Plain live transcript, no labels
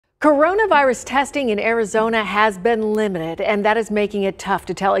Coronavirus testing in Arizona has been limited, and that is making it tough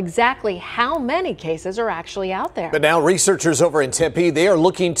to tell exactly how many cases are actually out there. But now researchers over in Tempe, they are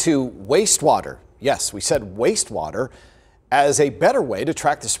looking to wastewater. Yes, we said wastewater as a better way to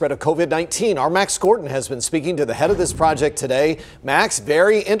track the spread of COVID-19. Our Max Gordon has been speaking to the head of this project today. Max,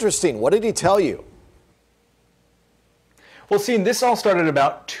 very interesting. What did he tell you? Well, this all started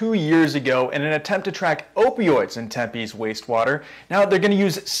about 2 years ago in an attempt to track opioids in Tempe's wastewater. Now they're going to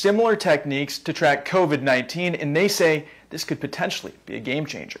use similar techniques to track COVID-19, and they say this could potentially be a game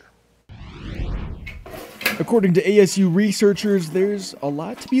changer. According to ASU researchers, there's a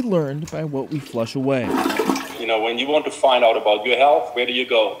lot to be learned by what we flush away. You know, when you want to find out about your health, where do you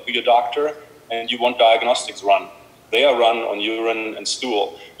go? To your doctor, and you want diagnostics run. They are run on urine and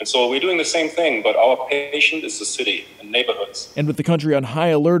stool. And so we're doing the same thing, but our patient is the city and neighborhoods. And with the country on high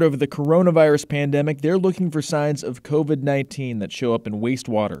alert over the coronavirus pandemic, they're looking for signs of COVID-19 that show up in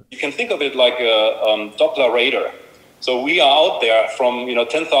wastewater. You can think of it like a Doppler radar. So we are out there from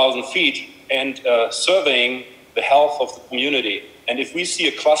 10,000 feet and surveying the health of the community. And if we see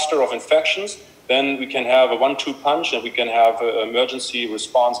a cluster of infections, then we can have a 1-2 punch and we can have an emergency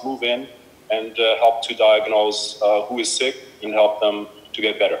response move in and help to diagnose who is sick and help them to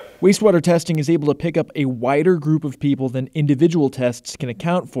get better. Wastewater testing is able to pick up a wider group of people than individual tests can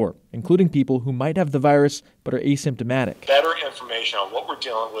account for, including people who might have the virus but are asymptomatic. Better information on what we're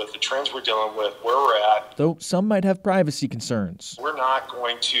dealing with, the trends we're dealing with, where we're at. Though some might have privacy concerns. We're not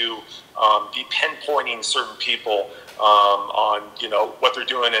going to be pinpointing certain people on what they're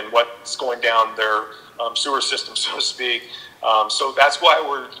doing and what's going down their sewer system, so to speak. So that's why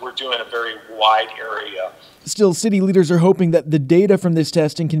we're doing a very wide area. Still, city leaders are hoping that the data from this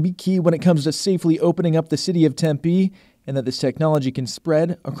testing can be key when it comes to safely opening up the city of Tempe, and that this technology can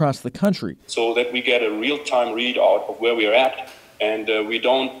spread across the country. So that we get a real-time readout of where we're at, and we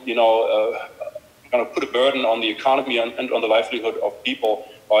don't, kind of put a burden on the economy and on the livelihood of people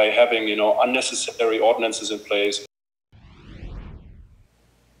by having, unnecessary ordinances in place.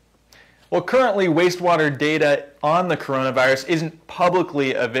 Well, currently wastewater data on the coronavirus isn't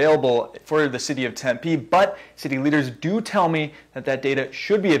publicly available for the city of Tempe, but city leaders do tell me that data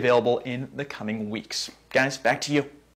should be available in the coming weeks. Guys, back to you.